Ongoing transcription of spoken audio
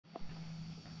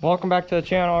Welcome back to the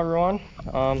channel, everyone.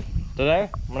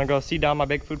 Today I'm gonna go seed down my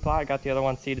big food plot. I got the other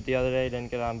one seeded the other day, didn't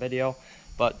get it on video,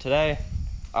 but today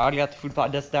I already got the food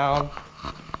plot disc down.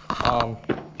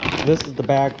 This is the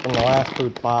bag from the last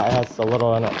food plot. It has a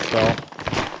little in it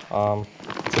still.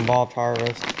 It's Involved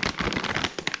Harvest.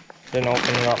 Didn't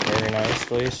open it up very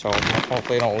nicely, so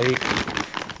hopefully it don't leak.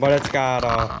 But it's got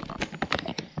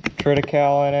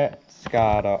triticale in it. It's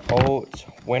got oats,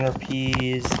 winter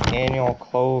peas, annual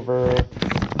clover,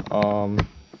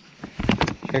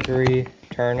 hickory,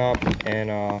 turnip,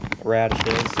 and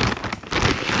radishes.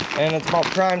 And it's about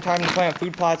prime time to plant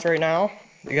food plots right now.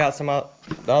 You got some the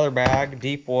other bag,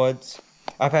 Deep Woods.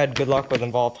 I've had good luck with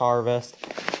Involved Harvest,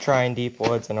 trying Deep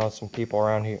Woods. I know some people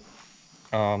around here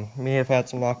may have had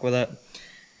some luck with it.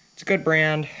 It's a good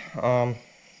brand. So I'm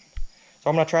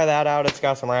gonna try that out. It's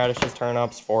got some radishes,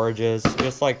 turnips, forages,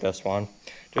 just like this one.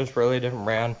 Just really different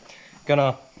brand.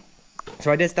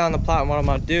 So I disc down the plot, and what I'm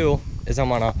gonna do is I'm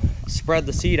gonna spread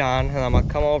the seed on, and I'm gonna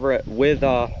come over it with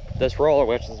this roller,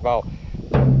 which is about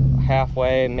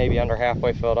halfway, maybe under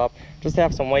halfway filled up. Just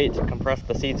have some weight to compress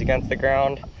the seeds against the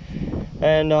ground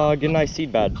and get a nice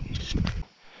seed bed.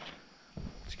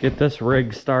 Let's get this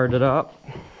rig started up.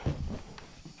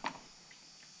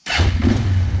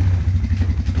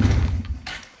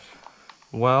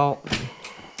 Well,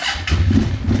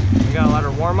 we gotta let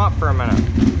her warm up for a minute.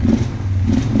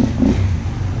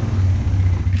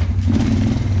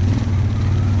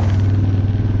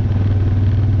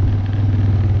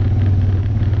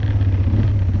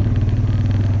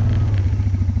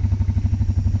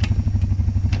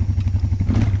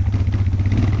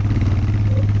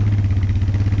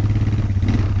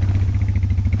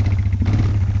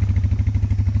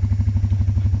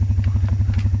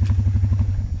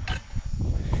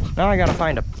 Now I gotta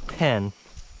find a pin.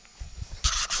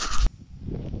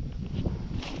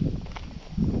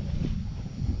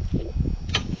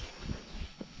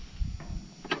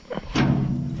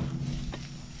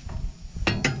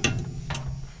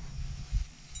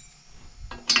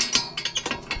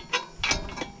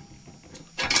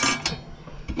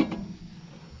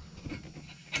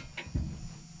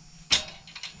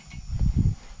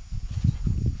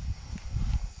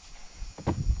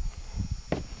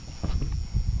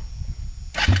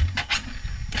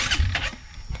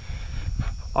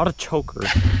 A lot of chokers.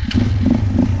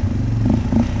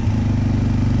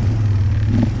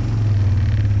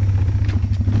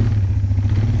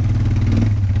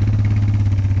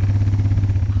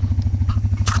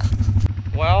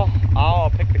 Well, I'll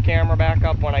pick the camera back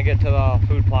up when I get to the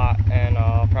food plot, and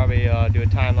I'll probably do a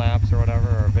time lapse or whatever,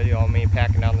 or a video of me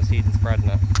packing down the seeds and spreading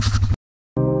it.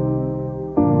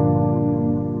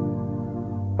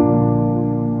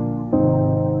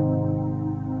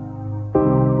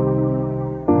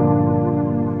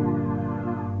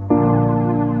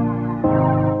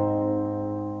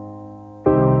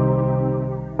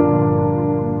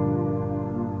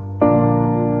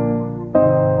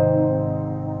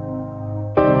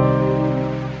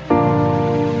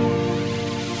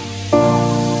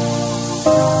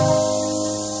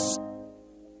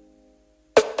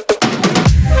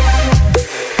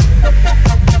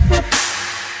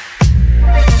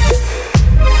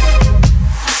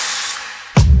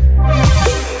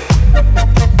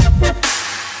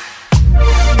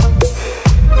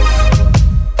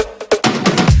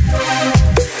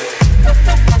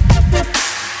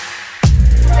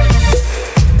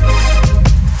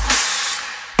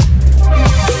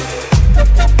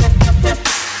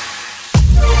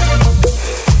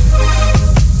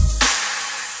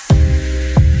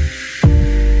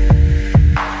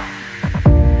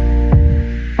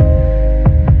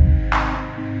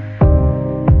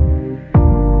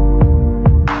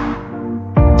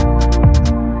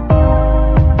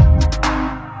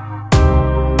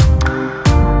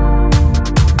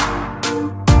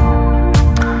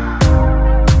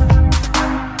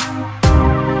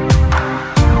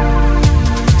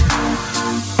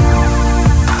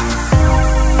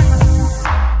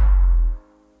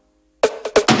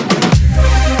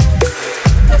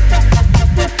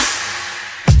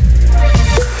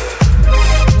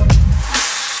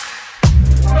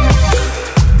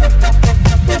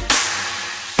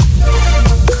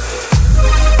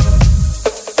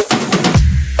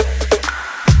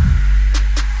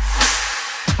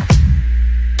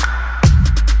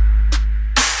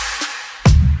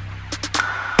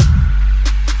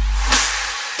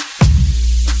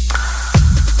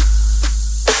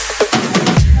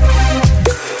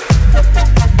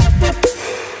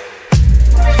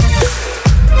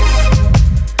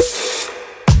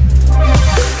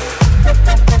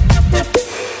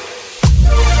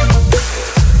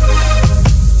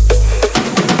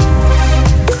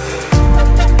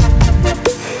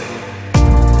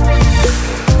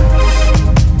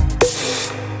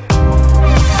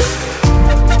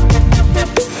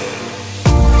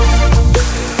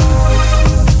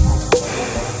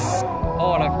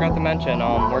 forgot to mention,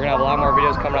 we're gonna have a lot more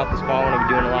videos coming out this fall. We're gonna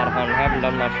be doing a lot of hunting. I haven't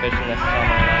done much fishing this summer.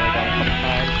 I've only done a couple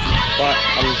times. But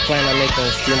I'm planning on making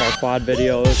a few more quad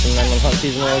videos, and then when hunt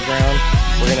season rolls around,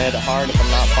 we're gonna hit it hard. If I'm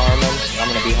not farming, I'm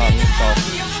gonna be hunting. So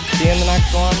see you in the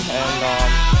next one, and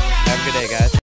have a good day, guys.